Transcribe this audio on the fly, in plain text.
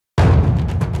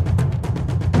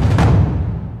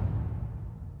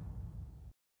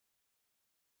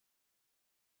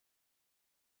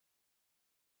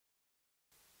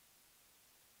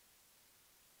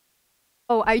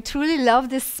I truly love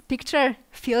this picture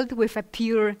filled with a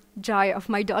pure joy of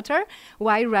my daughter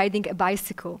while riding a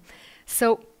bicycle.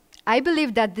 So I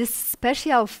believe that this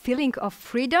special feeling of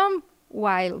freedom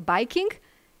while biking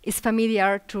is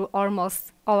familiar to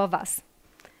almost all of us.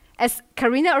 As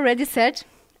Karina already said,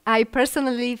 I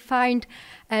personally find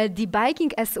the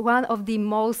biking as one of the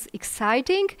most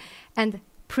exciting and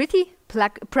pretty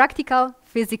practical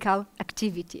physical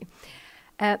activity.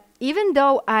 Even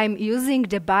though I'm using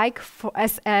the bike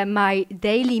as my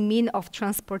daily mean of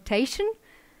transportation,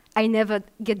 I never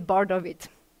get bored of it.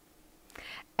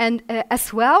 And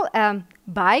as well,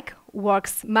 bike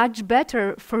works much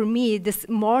better for me. This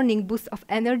morning boost of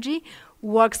energy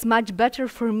works much better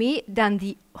for me than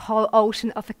the whole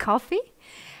ocean of a coffee.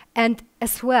 And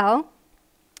as well,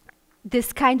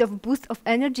 this kind of boost of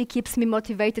energy keeps me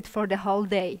motivated for the whole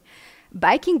day.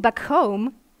 Biking back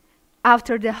home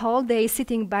after the whole day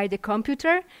sitting by the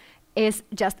computer is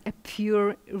just a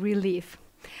pure relief.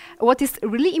 What is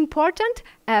really important,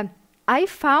 I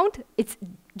found it's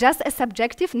just a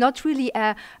subjective, not really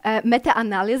a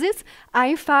meta-analysis.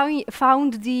 I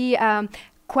found the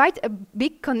quite a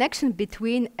big connection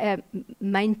between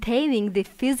maintaining the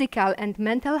physical and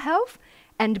mental health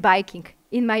and biking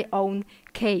in my own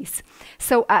case.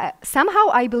 So somehow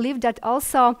I believe that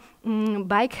also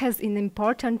bike has an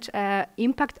important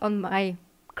impact on my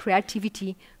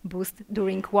creativity boost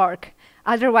during work.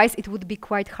 Otherwise, it would be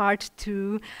quite hard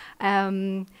to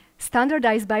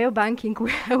standardize biobanking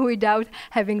without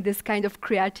having this kind of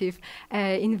creative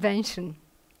invention.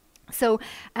 So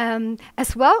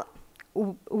as well,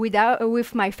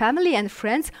 with my family and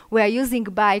friends, we are using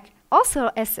bike also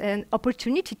as an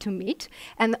opportunity to meet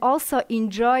and also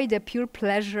enjoy the pure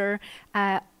pleasure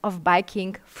of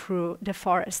biking through the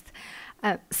forest.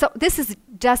 So this is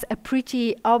just a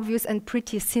pretty obvious and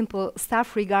pretty simple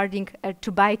stuff regarding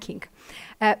to biking.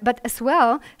 But as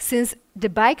well, since the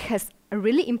bike has a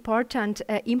really important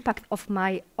impact of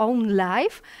my own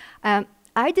life,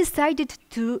 I decided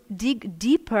to dig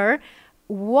deeper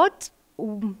what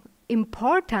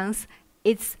importance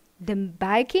it's the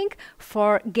biking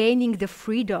for gaining the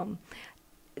freedom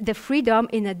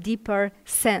in a deeper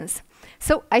sense.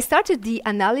 So I started the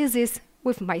analysis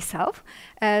with myself,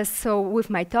 so with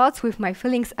my thoughts, with my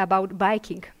feelings about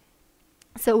biking.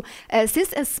 So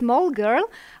since a small girl,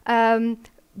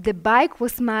 the bike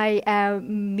was my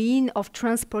mean of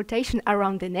transportation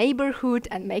around the neighborhood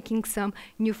and making some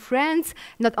new friends,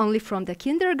 not only from the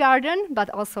kindergarten, but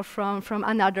also from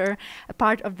another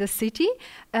part of the city.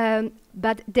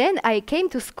 But then I came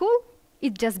to school,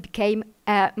 it just became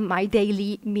my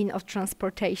daily mean of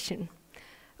transportation.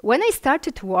 When I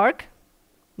started work,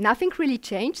 nothing really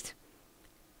changed.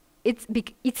 It's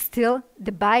still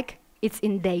the bike, it's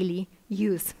in daily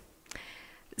use.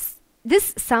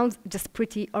 This sounds just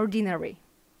pretty ordinary.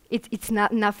 It's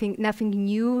not nothing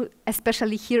new,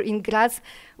 especially here in Graz,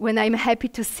 when I'm happy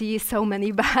to see so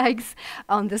many bikes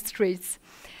on the streets.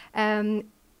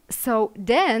 So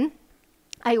then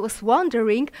I was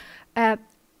wondering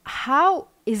how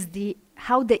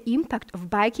the impact of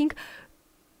biking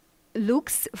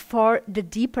looks for the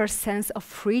deeper sense of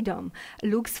freedom,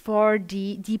 looks for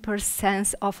the deeper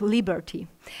sense of liberty.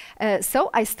 So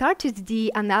I started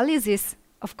the analysis,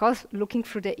 of course, looking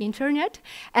through the internet,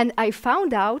 and I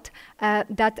found out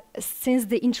that since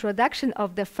the introduction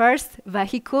of the first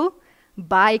vehicle,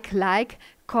 bike-like,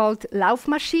 called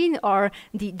Laufmaschine or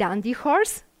the dandy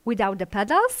horse without the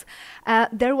pedals,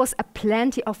 there was a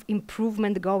plenty of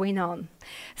improvement going on.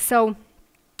 So,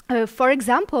 for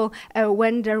example,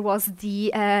 when there was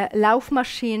the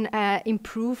Laufmaschine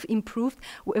improved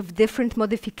with different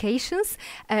modifications,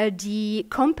 the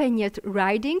accompanied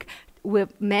riding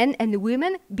with men and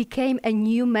women became a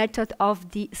new method of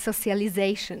the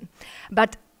socialization.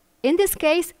 But in this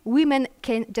case, women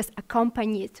can just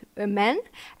accompany men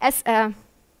as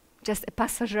just a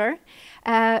passenger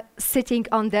sitting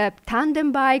on the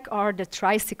tandem bike or the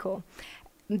tricycle.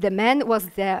 The man was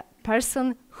the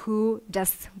person who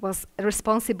just was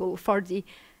responsible for the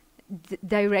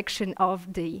direction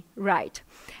of the ride.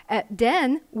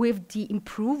 Then, with the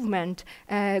improvement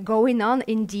going on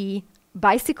in the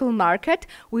bicycle market,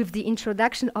 with the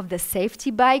introduction of the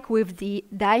safety bike, with the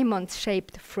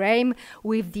diamond-shaped frame,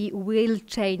 with the wheel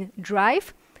chain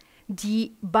drive,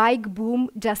 the bike boom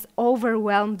just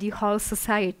overwhelmed the whole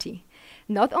society.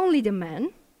 Not only the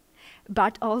men,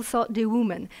 but also the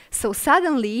women. So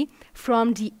suddenly,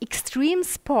 from the extreme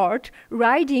sport,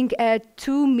 riding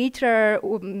 2-meter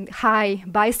high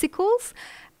bicycles,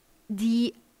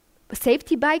 the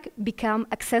safety bike became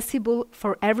accessible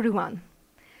for everyone.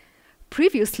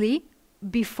 Previously,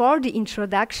 before the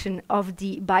introduction of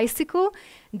the bicycle,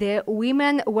 the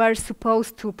women were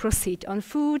supposed to proceed on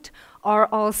foot, or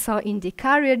also in the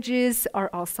carriages,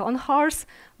 or also on horse,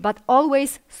 but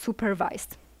always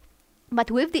supervised.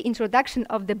 But with the introduction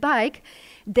of the bike,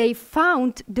 they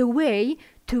found the way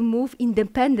to move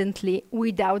independently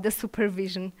without the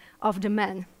supervision of the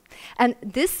man. And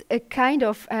this kind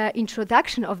of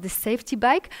introduction of the safety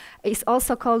bike is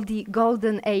also called the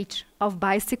golden age of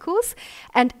bicycles.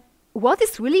 And what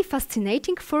is really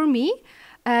fascinating for me,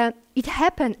 it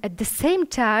happened at the same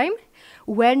time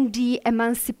when the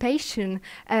emancipation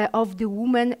of the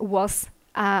woman was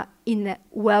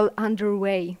well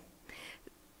underway.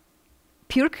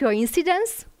 Pure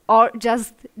coincidence, or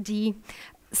just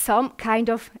some kind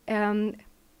of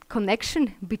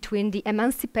connection between the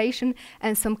emancipation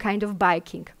and some kind of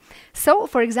biking? So,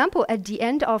 for example, at the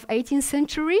end of 18th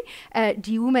century,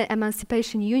 the Women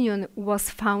Emancipation Union was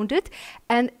founded,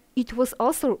 and it was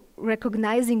also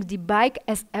recognizing the bike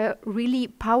as a really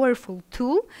powerful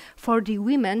tool for the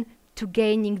women to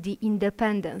gaining the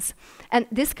independence. And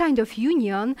this kind of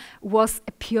union was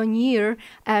a pioneer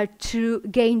to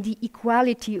gain the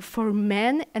equality for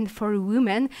men and for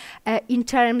women in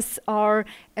terms of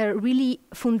really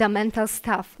fundamental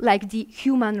stuff, like the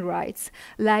human rights,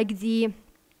 like the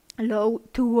law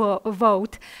to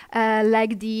vote,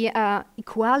 like the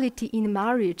equality in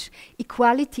marriage,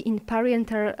 equality in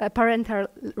parental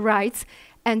rights,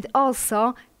 and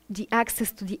also the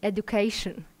access to the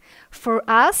education. For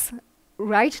us,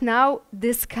 right now,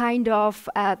 this kind of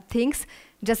things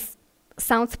just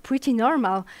sounds pretty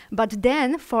normal, but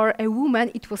then for a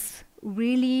woman, it was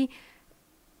really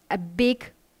a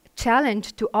big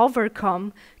challenge to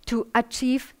overcome, to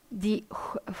achieve the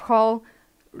whole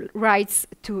rights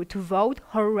to vote,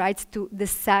 whole rights to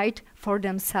decide for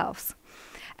themselves.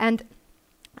 And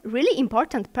really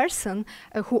important person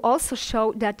who also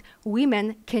showed that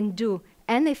women can do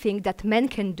anything that men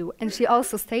can do. And she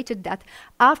also stated that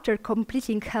after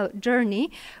completing her journey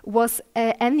was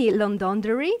Annie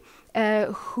Londonderry,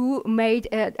 who made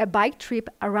a bike trip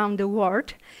around the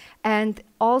world, and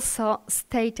also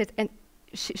stated, and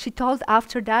she told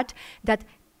after that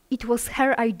it was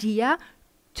her idea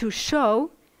to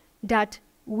show that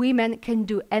women can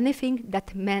do anything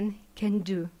that men can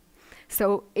do.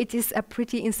 So it is a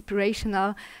pretty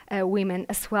inspirational woman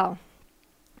as well.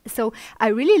 So I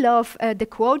really love the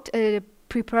quote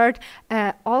prepared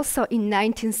also in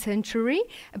 19th century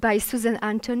by Susan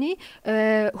Anthony,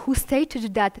 who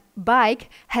stated that bike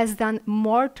has done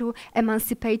more to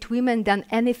emancipate women than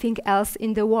anything else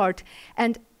in the world.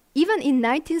 And even in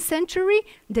 19th century,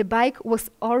 the bike was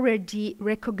already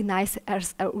recognized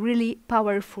as a really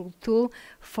powerful tool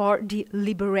for the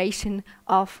liberation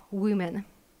of women.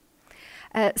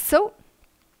 So,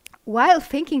 while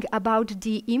thinking about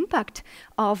the impact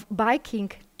of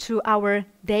biking to our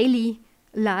daily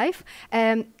life,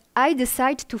 I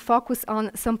decided to focus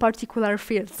on some particular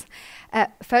fields.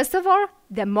 First of all,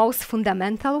 the most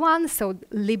fundamental one, so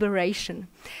liberation.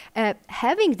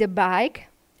 Having the bike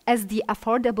as the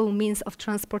affordable means of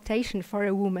transportation for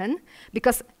a woman,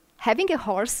 because having a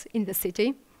horse in the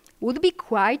city would be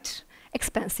quite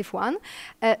expensive one.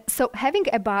 So having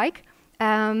a bike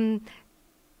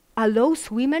allows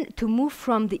women to move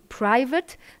from the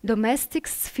private domestic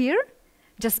sphere,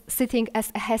 just sitting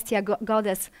as a Hestia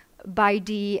goddess by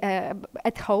the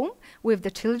at home with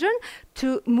the children,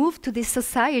 to move to the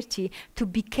society, to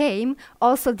become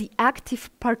also the active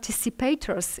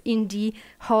participators in the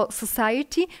whole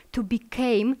society, to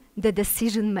become the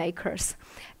decision makers.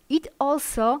 It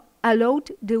also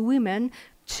allowed the women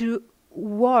to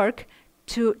work,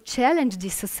 to challenge the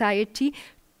society,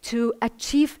 to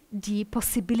achieve the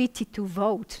possibility to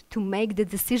vote, to make the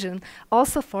decision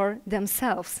also for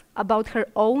themselves about her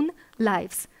own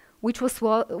lives, which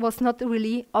was not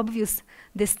really obvious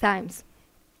these times.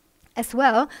 As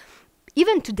well,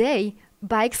 even today,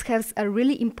 bikes have a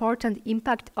really important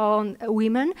impact on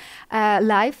women's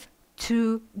life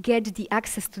to get the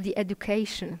access to the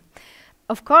education.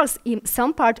 Of course, in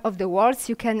some part of the world,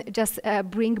 you can just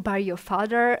bring by your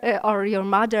father or your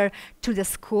mother to the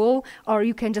school, or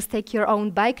you can just take your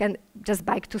own bike and just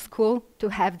bike to school to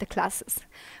have the classes.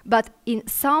 But in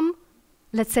some,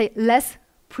 let's say, less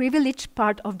privileged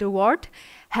part of the world,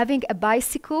 having a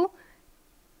bicycle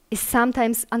is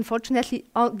sometimes, unfortunately,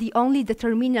 the only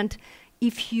determinant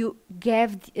if you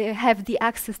have the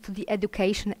access to the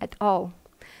education at all.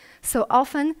 So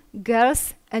often,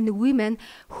 girls and women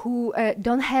who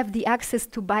don't have the access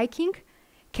to biking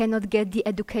cannot get the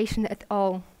education at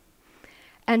all.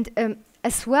 And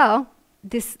as well,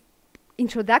 this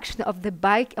introduction of the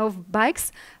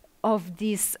bikes, of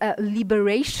this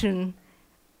liberation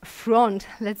front,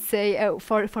 let's say,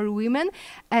 for women,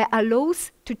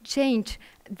 allows to change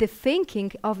the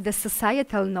thinking of the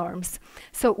societal norms.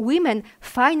 So women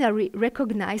finally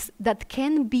recognize that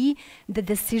can be the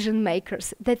decision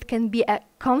makers, that can be a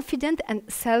confident and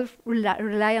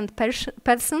self-reliant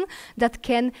person that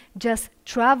can just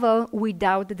travel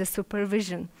without the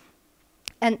supervision.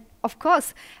 And of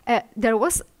course, there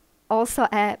was also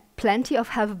plenty of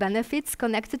health benefits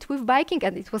connected with biking,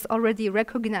 and it was already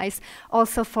recognized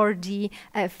also for the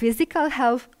physical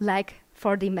health, like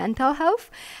for the mental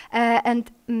health.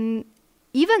 Even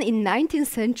in 19th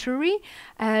century,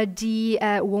 the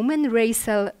woman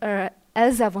racer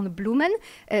Elsa von Blumen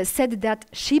said that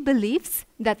she believes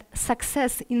that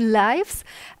success in lives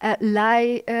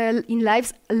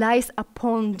lies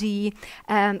upon the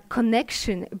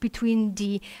connection between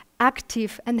the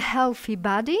active and healthy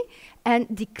body and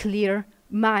the clear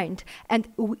mind. And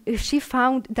she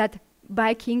found that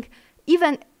biking,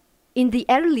 even in the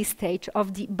early stage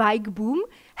of the bike boom,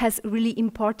 has really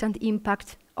important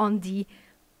impact on the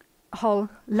whole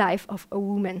life of a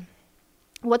woman.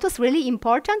 What was really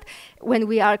important when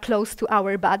we are close to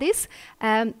our bodies,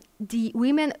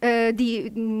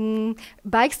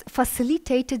 bikes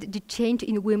facilitated the change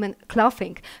in women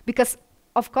clothing, because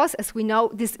of course, as we know,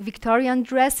 these Victorian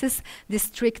dresses, these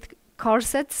strict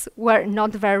corsets were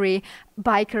not very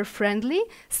biker friendly.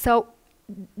 So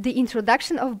the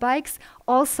introduction of bikes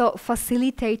also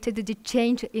facilitated the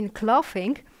change in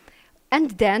clothing,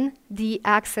 and then the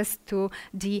access to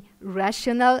the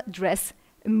rational dress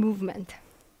movement.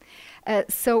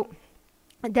 So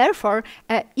therefore,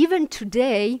 even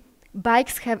today,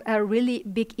 bikes have a really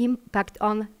big impact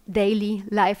on daily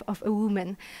life of a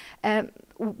woman.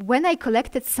 When I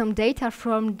collected some data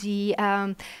from the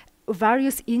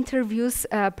various interviews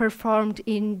performed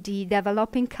in the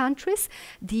developing countries,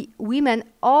 the women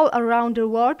all around the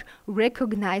world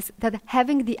recognize that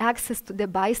having the access to the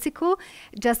bicycle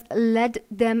just let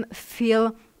them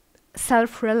feel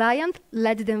self-reliant,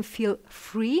 let them feel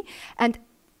free. And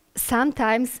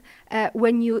sometimes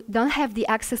when you don't have the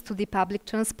access to the public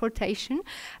transportation,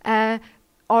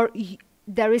 or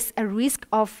there is a risk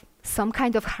of some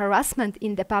kind of harassment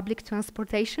in the public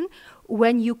transportation,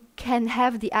 when you can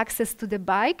have the access to the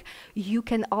bike, you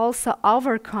can also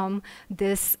overcome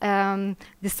this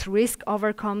risk,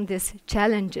 overcome these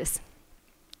challenges.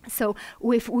 So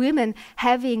with women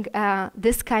having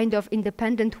this kind of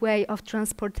independent way of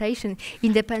transportation,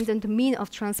 independent mean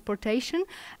of transportation,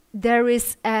 there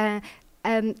is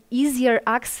easier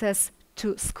access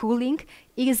to schooling,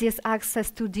 easiest access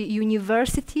to the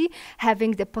university,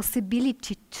 having the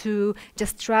possibility to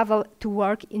just travel to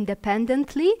work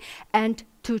independently and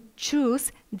to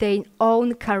choose their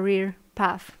own career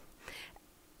path.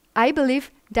 I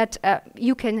believe that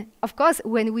you can, of course,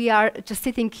 when we are just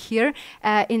sitting here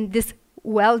in this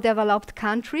well-developed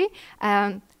country,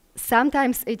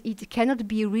 sometimes it cannot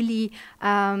be really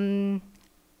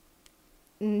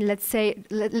let's say,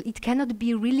 it cannot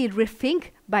be really rethink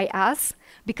by us,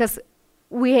 because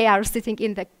we are sitting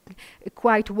in the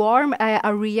quite warm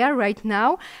area right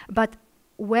now. But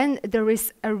when there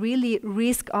is a really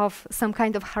risk of some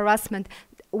kind of harassment,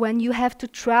 when you have to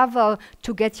travel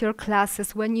to get your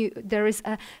classes, when there is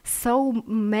so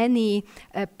many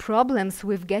problems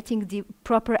with getting the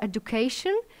proper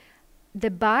education,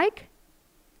 the bike,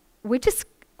 which is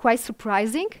quite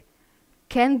surprising,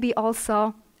 can be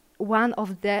also one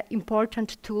of the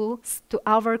important tools to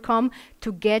overcome,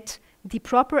 to get the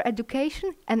proper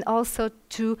education and also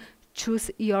to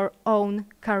choose your own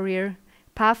career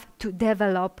path to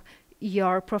develop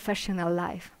your professional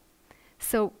life.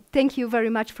 So thank you very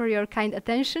much for your kind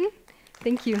attention.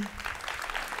 Thank you.